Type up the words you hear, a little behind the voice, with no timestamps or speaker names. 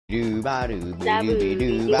Welcome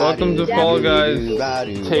to Fall Guys.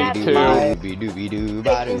 Take 2.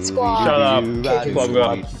 Shut up, Plug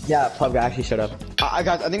Up. Yeah, Plug actually shut up. I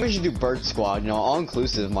think we should do Bird Squad. You know, all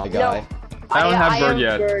inclusive, my guy. No, I don't have Bird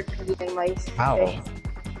yet. Ow.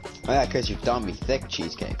 Oh yeah, cause you've done me thick,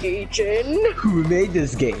 Cheesecake. Satan. Who made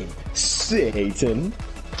this game? Satan.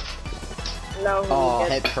 No. Oh,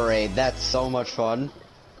 Hit Parade. That's so much fun.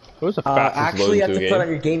 What was the fastest actually, you have to game? put on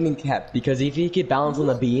your gaming cap because if you keep balance on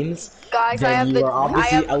the beams, guys, then you are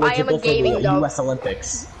obviously eligible for the US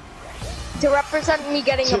Olympics. To represent me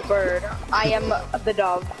getting a bird, I am the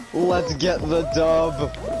dove. Let's get the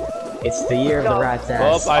dub. It's the year of the rat's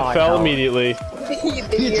ass. Oh, I fell immediately.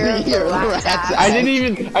 The year of the rat's ass. I didn't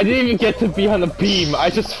even get to be on the beam. I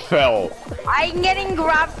just fell. I'm getting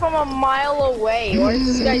grabbed from a mile away. What is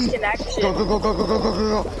this guy's connection? Go, go, go, go, go, go, go,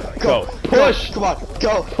 go, go. Go. Push. Come on,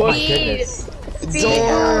 go. Push. Speed.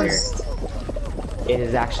 Doors. It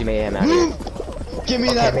is actually mayhem out here. Give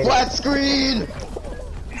me that flat screen.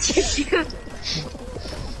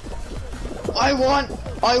 I want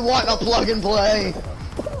a plug and play.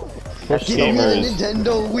 Give me the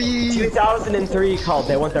Nintendo Wii. 2003 called.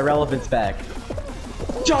 They want their relevance back.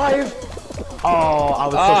 Jive. Oh, I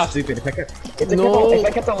was so stupid. If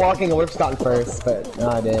I kept on walking, I would have gotten first, but no,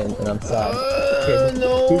 I didn't, and I'm sad.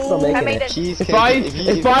 No. Who's still making it? Cheesecake,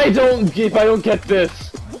 If I don't get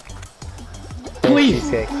this,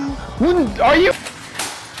 please. Are you?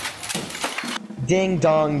 Ding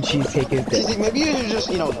dong, Cheesecake is dead. Cheesecake, maybe you should just,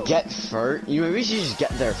 get first. Maybe you should just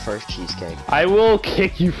get there first, Cheesecake. I will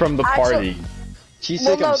kick you from the party.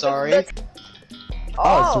 Cheesecake, Well, no, I'm sorry. Oh,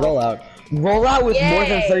 it's rollout. Rollout with more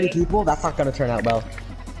than 30 people? That's not gonna turn out well.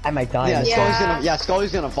 I might die. Yeah,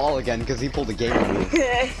 Scully's gonna fall again because he pulled a game on me.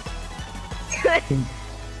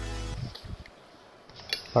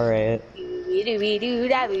 Alright.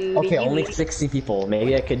 Okay, only 60 people.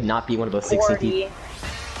 Maybe I could not be one of those 60 people.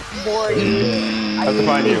 40. I have to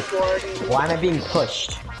find you. Why am I being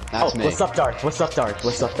pushed? That's me. What's up, Dart? What's up, Dart?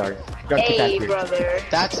 What's up, Dart? Hey, brother.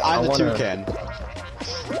 I'm the toucan.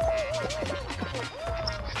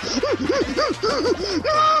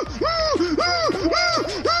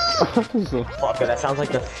 Fuck, that sounds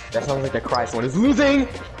like the cry someone is losing.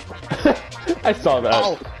 I saw that.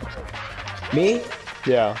 Oh. Me?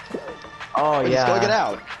 Yeah. Oh Wait, yeah. Let's go get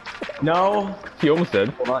out. No. He almost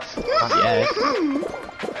did. Not yet.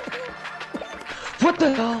 What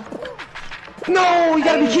the hell? No, you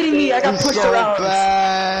gotta be kidding me! I got pushed around.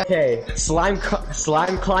 Okay, slime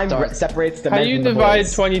climb separates the men How do you from the divide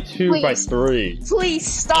boys. 22 by 3? Please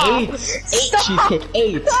stop. 8 Stop. Cheesecake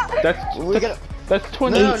 8. That's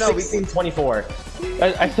 20. No, 16, 24.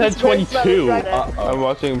 I said 22. I'm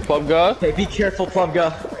watching Plubga. Okay, be careful,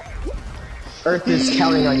 Plumga. Earth is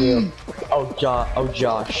counting on you. Oh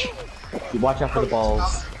Josh. Watch out for the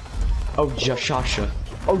balls. Oh Joshasha.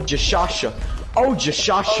 Oh Joshasha. Oh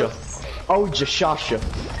Joshasha. Oh Joshasha.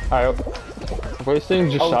 Alright. What are you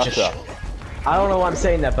saying, Joshasha? I don't know why I'm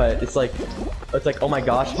saying that, but it's like oh my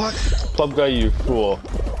gosh. What? Plubga, you fool.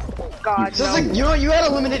 God, So no. it's like, you had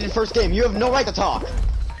eliminated first game. You have no right to talk.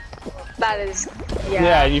 That is,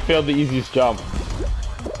 Yeah, you failed the easiest jump.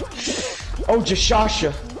 Oh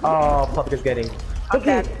Joshasha. Oh, Plumga's getting.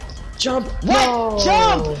 Okay. Jump! What? No!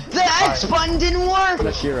 Jump! The X button didn't work! I'm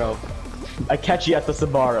a hero. I catch you at the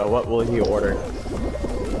Sabaro. What will he order?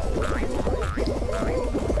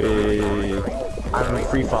 I'm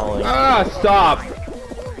free falling. Ah, stop!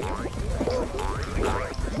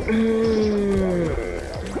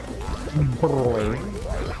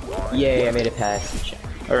 Yay, I made it past.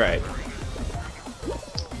 Alright.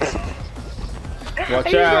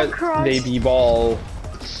 Watch out, baby ball.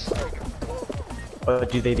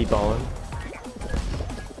 Do they be balling?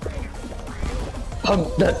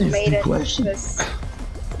 That is Made the it question. this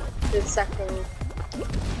second.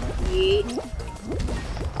 Yeet.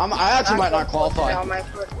 I actually might not qualify. On my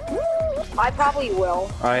foot. I probably will.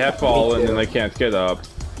 I have fallen and I can't get up.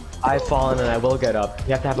 I've fallen and I will get up.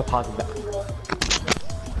 You have to have a positive.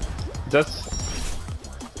 That's...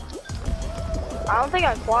 I don't think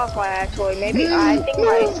I qualify actually. Maybe I think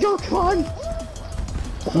Let's go, come on!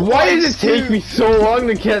 Why did it take me so long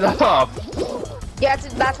to get up? Yeah,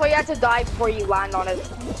 that's why you have to die before you land on it.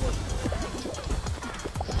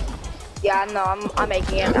 Yeah, no, I'm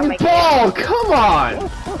making it. I'm making Ball, it. come on!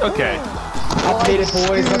 Okay. Up made it,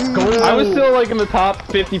 boys. Let's go. I was still like in the top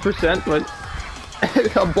 50%, but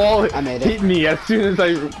a ball hit me as soon as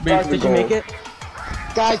I made the Did goal. you make it?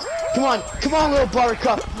 Guys, come on, little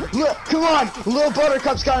Buttercup! Look, come on, little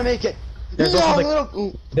Buttercup's gotta make it! There's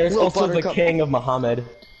also the Buttercup. king of Muhammad.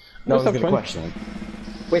 No one's gonna question.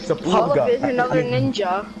 Wait, so Oh, Pubga. there's another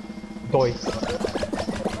ninja. Boy.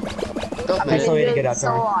 There's no way to get out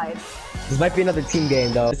Still there. alive. This might be another team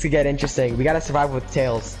game though. This could get interesting. We gotta survive with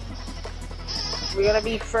tails. We're gonna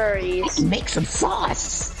be furries. Make some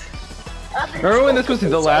sauce. Remember when this was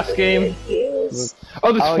the last game?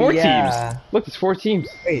 Oh, there's 4 teams. Look, there's 4 teams.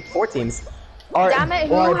 Wait, 4 teams. Alright, Damn it,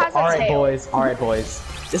 who has a tail? boys. Alright, boys.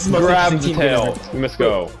 This is the most Grab interesting the team tail. ever. We must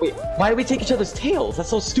go. Wait, why do we take each other's tails? That's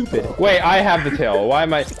so stupid. Wait, I have the tail. Why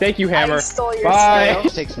am I? Thank you, Hammer. I stole your Bye. tail.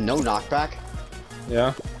 Takes no knockback.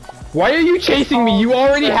 Yeah. Why are you chasing me? You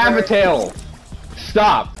already have a tail.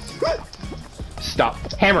 Stop. Stop.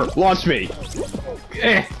 Hammer, launch me.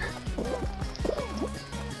 Eh.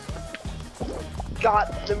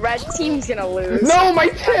 God, the red team's gonna lose. No, my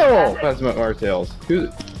tail. That's our tails.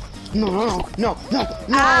 No.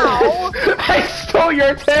 Ow! I stole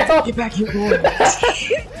your tail. Get back here, boy.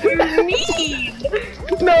 You're mean!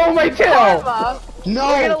 No, my tail. Karma. No.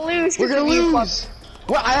 We're gonna lose. We're gonna 'cause you lose.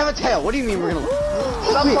 What? I have a tail. What do you mean we're gonna lose?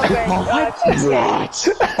 fucked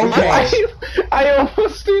up. Okay. I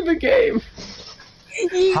almost threw the game.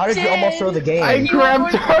 How did you almost throw the game? I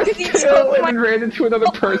grabbed almost- our you tail took my- and ran into another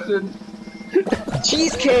person.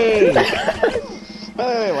 Cheesecake!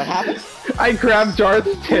 Wait, what happened? I grabbed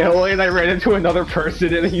Darth's tail and I ran into another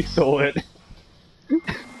person and he stole it.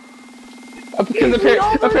 Because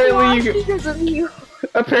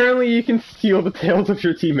apparently you can steal the tails of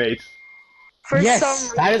your teammates. For Yes,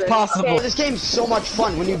 some that is reason. possible. Okay. This game's so much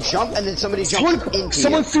fun when you jump and then somebody jumps into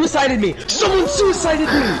Someone you. suicided me! Someone suicided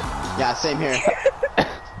me! Yeah, same here.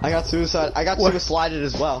 I got suicided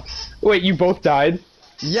as well. Wait, you both died?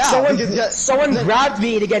 Yeah, because Someone grabbed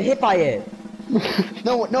me to get hit by it.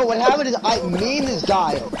 no, what happened is me and this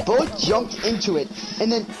guy both jumped into it, and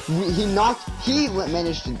then he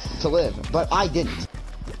managed to live, but I didn't.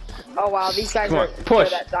 Oh wow, these guys Come are on, push.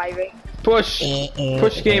 good at diving. Push!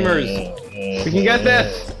 Push, gamers! We can get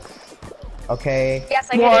this! Yes,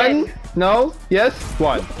 I get One! it. No? Yes?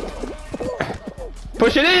 1.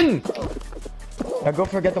 Push it in! Now go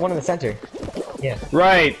forget the one in the center. Yeah.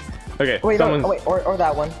 Right. Okay, Wait, someone's... no, wait, or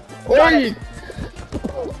that one. Oi!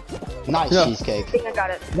 Nice No. cheesecake. I think I got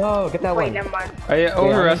it. No, get that Wait, one. never mind. I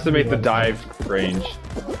overestimate the Yeah. dive range.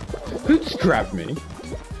 Who just grabbed me?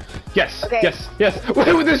 Yes, Okay. yes.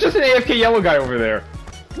 Wait, there's just an AFK yellow guy over there.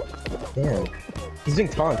 Damn. He's doing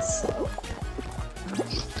taunts.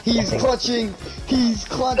 He's clutching. He's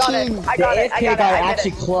Got clutching. it. I got it. I AFK got it. guy I get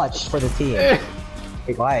actually it. clutched for the team. Eh.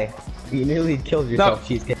 Wait, why? You nearly killed yourself, No.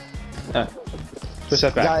 Cheesecake. Push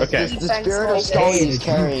that back. Guys, Okay. the spirit of Scully is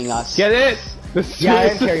carrying us. Get it? The Yeah, I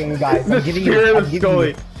am spirit- carrying you guys. The I'm giving you. spirit I'm of giving Scully.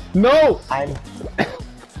 you. No! I'm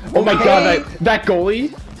Oh my Okay. god, that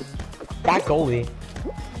goalie? that goalie.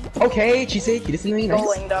 Okay, Cheesecake, you listen to me nice.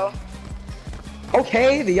 Rolling though.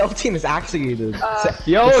 Okay, the yellow team is actually the.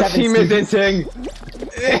 Yellow seven team is students. inting.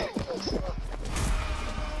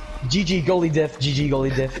 GG goalie diff. GG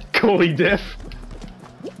goalie diff. Goalie diff.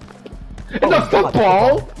 It's Oh a God,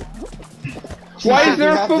 football? Why is there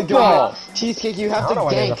You a have to go- football? Cheesecake, you I have to don't know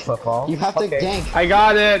why there's a gank. football. You have to Okay. gank. I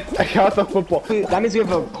got it. I got the football. That means we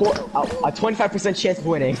have a 25% chance of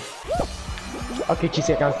winning. Okay,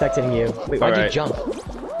 Cheesecake, I'm spectating you. Wait, why'd you Alright. jump?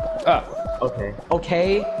 Ah. Okay.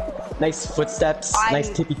 Okay. Nice footsteps. Nice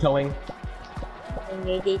tippy toeing.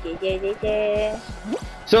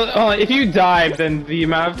 So, if you dive, then the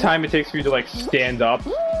amount of time it takes for you to, like, stand up.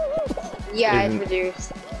 Yeah, it's Isn't-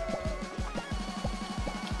 reduced.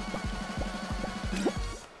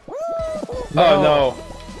 Oh, no.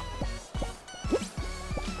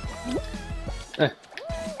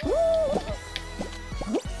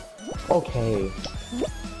 Okay.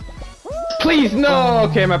 Please, no!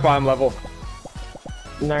 Okay, I'm at bottom level.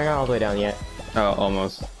 No, you're not all the way down yet. Oh,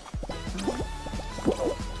 almost.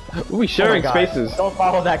 Ooh, we Oh sharing my God. spaces. Don't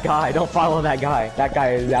follow that guy. Don't follow that guy. That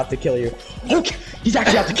guy is out to kill you. Okay. He's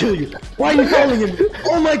actually out to kill you. Why are you following him?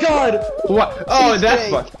 Oh my God. What? Oh, that's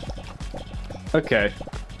Cheesecake. fuck. Okay.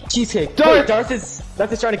 Cheesecake. Darth! Wait, Darth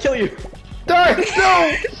is trying to kill you. Darth,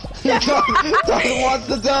 no! Darth wants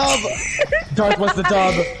the dub. Darth wants the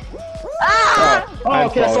dub. Oh, Oh,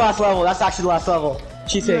 okay, that's the last level. That's actually the last level.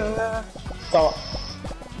 Cheesecake. So.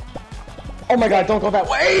 Oh my God! Don't go that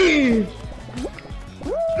way.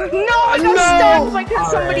 No, I got No! stuck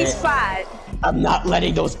because somebody's fat. I'm not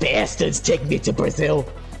letting those bastards take me to Brazil.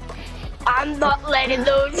 I'm not letting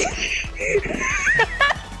those.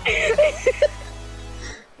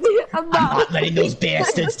 I'm not. letting those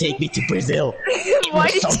bastards take me to Brazil. Why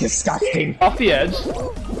did you... disgusting. Off the edge.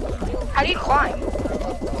 How do you climb?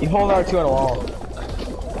 You hold R2 on a wall.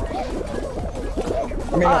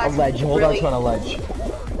 I mean, not a that's ledge. You hold really- R2 on a ledge.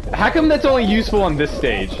 How come that's only useful on this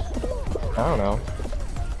stage? I don't know.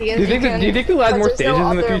 Do you think they'll add more stages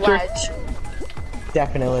in the future?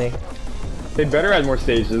 Definitely. They better add more This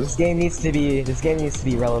stages. game needs to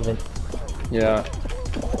be relevant. Yeah.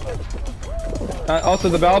 Also,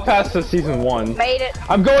 the Battle Pass says Season 1. Made it.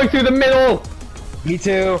 I'm going through the middle! Me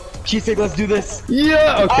too. Cheesecake, let's do this.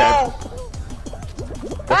 Yeah, okay. Oh,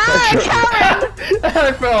 Ah,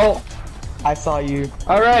 I fell. I saw you.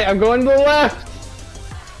 Alright, I'm going to the left!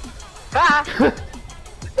 Ah!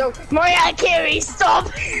 No, Mariah Carey, stop!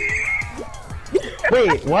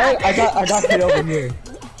 Wait, what? I got hit over here.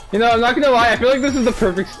 You know, I'm not gonna lie, I feel like this is the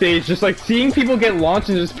perfect stage. Just like seeing people get launched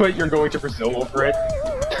and just put "You're going to Brazil" over it.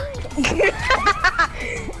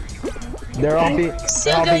 They're all being.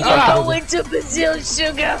 Sugar, you're going to Brazil,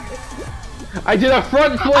 sugar! I did a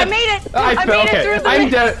front flip! I made it! I I fell, made it okay. through the I'm way.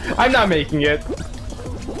 dead. I'm not making it.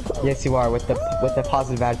 Yes, you are with the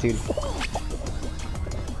positive attitude.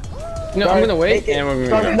 No, I'm gonna wait and we're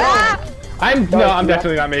gonna go. Ah! I'm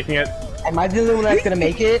definitely not making it. Am I the only one that's gonna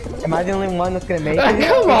make it? Am I the only one that's gonna make it?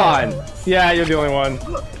 Come on! Yeah, you're the only one.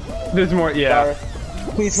 There's more, yeah.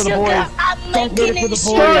 Please for the Sugar, boys. I'm Don't making do it for it, the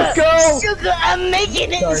sugar! boys. Let's go! Sugar, I'm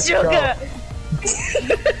making it, Start, sugar!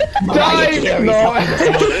 Die! Carey's No!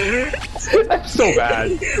 helping That's so bad.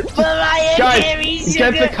 Mariah Carey, Guys,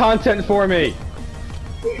 sugar! get the content for me.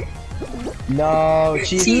 No,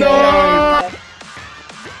 cheesecake. No!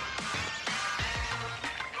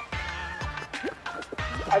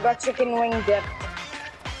 I got chicken wing dip.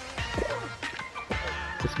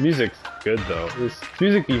 This music's good though. This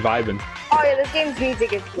music be vibing. Oh yeah, this game's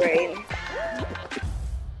music is great.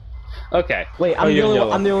 Okay. Wait, Oh, I'm the you're only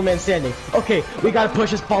yellow. I'm the only man standing. Okay, we gotta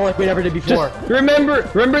push this ball like we never did before. Just remember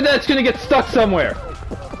that it's gonna get stuck somewhere.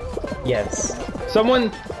 Yes.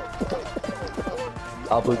 Someone,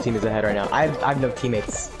 All blue team is ahead right now. I have no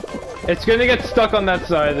teammates. it's gonna get stuck on that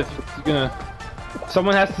side. If you're gonna,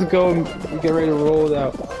 someone has to go and get ready to roll it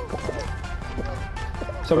out.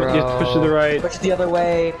 Someone you have to push to the right. Push the other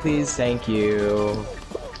way, please. Thank you.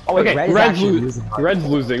 Oh wait, Okay, red is red's, actually losing hard. red's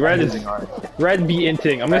losing. Red is Losing hard. red be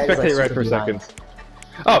inting. I'm gonna Red is, spectate like, red for a super second. behind.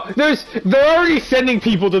 Oh, they're already sending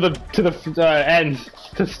people to the end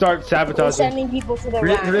to start We're sabotaging. sending people to the The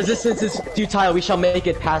right. resistance is futile. We shall make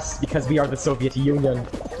it past because we are the Soviet Union.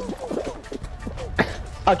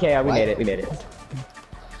 Okay, we made it. We made it.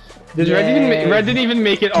 Did red didn't even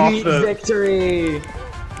make it off the. Victory!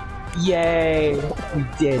 Yay! We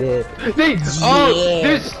did it.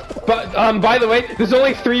 There's. But by the way, there's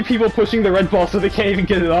only 3 people pushing the red ball, so they can't even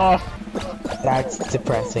get it off. That's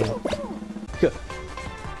depressing.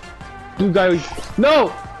 Blue guy.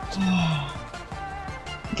 No!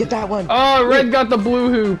 Get that one. Oh, red got the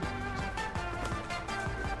blue hoop.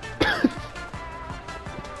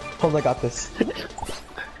 Hold on, I got this.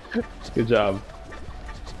 Good job.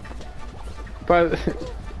 But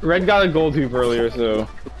red got a gold hoop earlier, so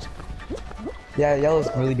Yeah, yellow's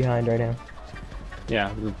really behind right now.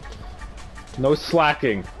 yeah. No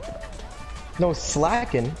slacking. No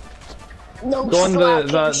slacking. No Go on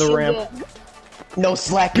the slacking, ramp. sugar. No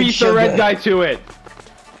slacking. Beat the red guy to it.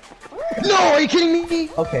 No, are you kidding me?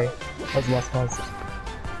 Okay, that was the last pause.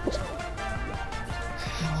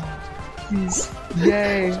 Please.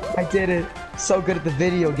 Yay, I did it. So good at the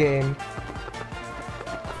video game.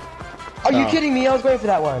 Are you Oh. kidding me? I was going for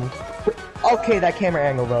that one. Okay, that camera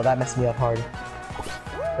angle though, that messed me up hard.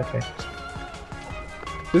 Okay.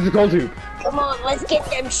 There's a gold hoop. Come on, let's get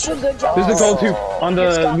them sugar jumps. There's a gold hoop on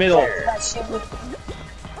the middle.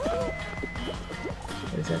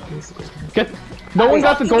 Get. No one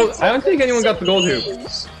got the gold. I don't think anyone got the gold hoop.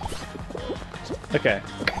 Okay.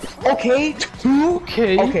 Okay, two.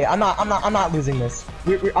 Okay. Okay, I'm not losing this.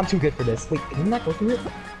 I'm too good for this. Wait, didn't that go through it?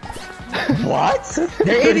 What?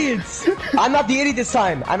 They're idiots. I'm not the idiot this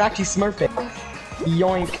time. I'm actually smurfing.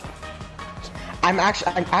 Yoink. I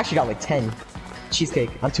actually got like 10. Cheesecake.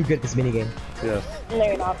 I'm too good at this minigame. Yes. No,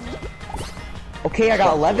 you're not. Okay, I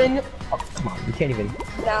got 11. Oh, come on, you can't even.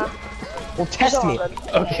 Nah. Well, test me.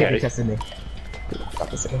 Okay. You tested me.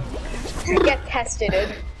 Got this again. You get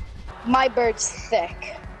tested. My bird's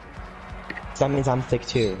thick. So that means I'm thick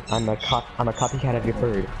too. I'm a copycat of your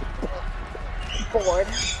bird. Bored.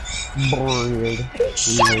 Bird.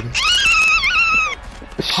 Weird.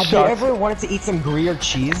 Have you ever wanted to eat some Brie or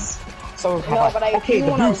cheese? So No, but I okay, do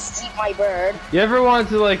the want to boost. eat my bird. You ever wanted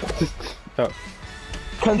to like just? Oh.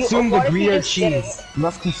 Consume the what if you Gruyere just did cheese. You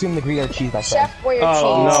must consume the Gruyere cheese, I said. Chef, where your Oh cheese?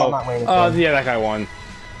 I'm no. not waiting Oh for yeah, that guy won.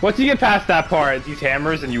 Once you get past that part, these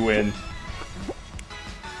hammers and you win.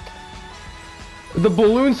 The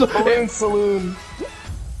balloon. Balloon Saloon.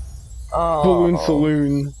 Oh. Balloon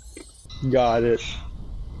saloon. Got it.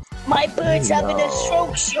 My bird's having a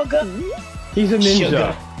stroke, sugar. He's a ninja.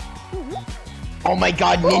 Sugar. Oh my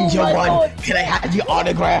god, Ninja Oh my won! God. Can I have the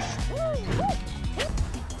autograph?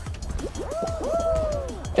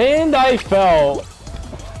 And I fell.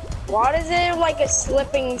 Why is it like a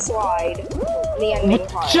slipping slide in the ending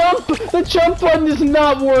part? Jump! The jump button is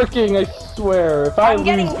not working, I swear. If I I'm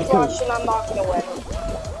getting lose crushed and I'm not gonna win.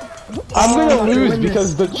 I'm gonna Oh, lose goodness.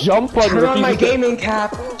 because the jump button Turn on my refuses to- gaming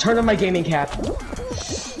cap. Turn on my gaming cap.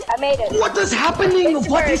 I made it. What is happening?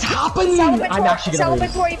 What is happening? I'm actually gonna lose.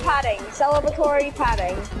 Celebratory padding. Celebratory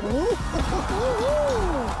padding.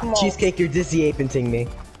 Come on. Cheesecake, you're dizzy apenting me.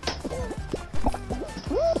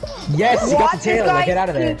 Yes, you got Watch the this tail. Now guy get out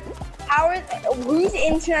of there. Whose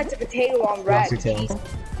internet's a potato on red? Lost your tail.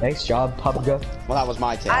 Nice job, Pubga. Well, that was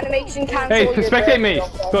my tail. Animation cancel. Hey, your spectate me!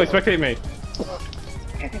 bird. Billy, spectate me.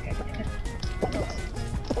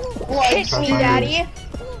 Hit me, daddy.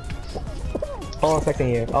 Oh, I'm affecting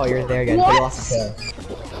you. Oh, you're there again. What? But you lost the tail.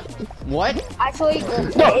 What? Actually,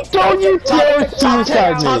 No, don't you dare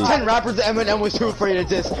suicide Top me! 10 rappers that Eminem was too afraid to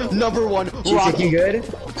diss. Number 1, Cheesecake, Rocky. you good?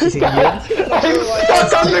 Cheesecake, you good? I'm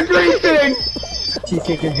stuck on the green thing!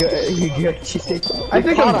 Cheesecake, you're good. You good? Cheesecake. I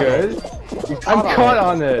think I'm good. I'm caught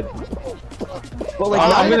on it. Well, like, I'm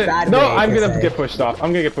not in a gonna, bad no, way, I'm per gonna se. get pushed off.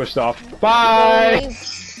 I'm gonna get pushed off. Bye!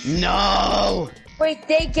 No! Wait,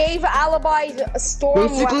 they gave alibis a storm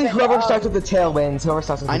Basically, weapon. whoever starts with the tail wins. Whoever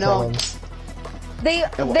starts with the I tail know. wins. They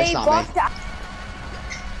it's they not buffed.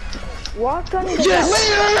 What gun is Later!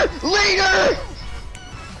 that?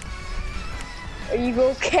 Are you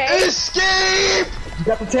okay? Escape! You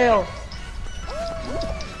got the tail.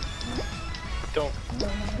 Don't.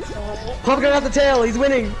 Pubga got the tail. He's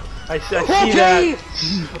winning. I see Okay.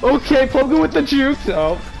 that. Okay, Pogo with the jukes.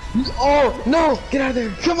 Oh. Oh no! Get out of there.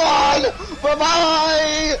 Come on!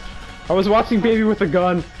 Bye-bye! I was watching Baby with a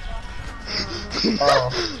gun.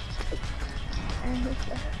 Oh.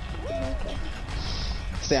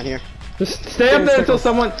 Stand here. Just stay up there until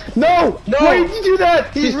someone. No! No! Why did you do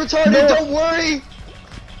that? He's retarded, No. don't worry!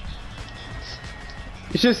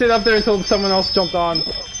 You should stay up there until someone else jumped on.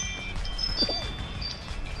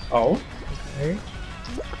 Oh. Okay.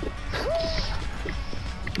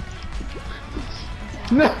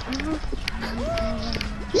 No!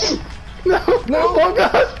 No! No! Oh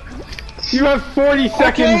god! You have 40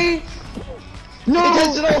 seconds! Okay. No.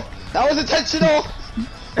 Intentional! That was intentional!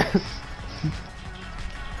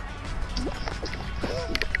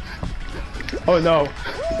 Oh no.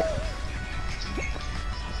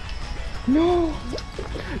 No.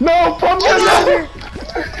 No! Pumpkin! No!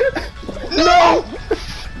 No!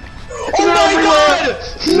 Oh my god!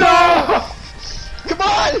 No! Come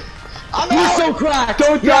on! I'm You're out! so cracked.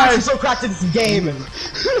 Don't You're die. actually so cracked in this game.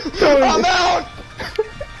 I'm out!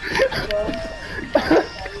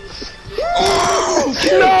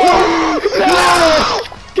 No! No!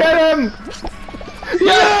 Get him!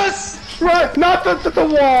 Yes. Right! Not the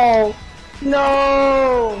wall!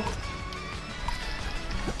 No.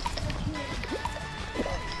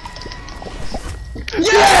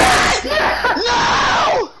 Yes!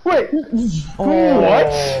 No! Wait! Oh.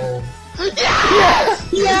 What? Yes!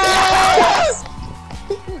 Yes.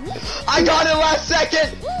 I got it last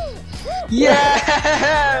second!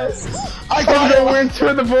 Yes. I got Pogo it! wins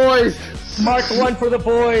for the boys! Mark 1 for the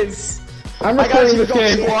boys. I'm I got recording you this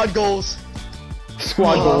game. squad goals.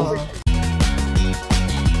 Squad goals.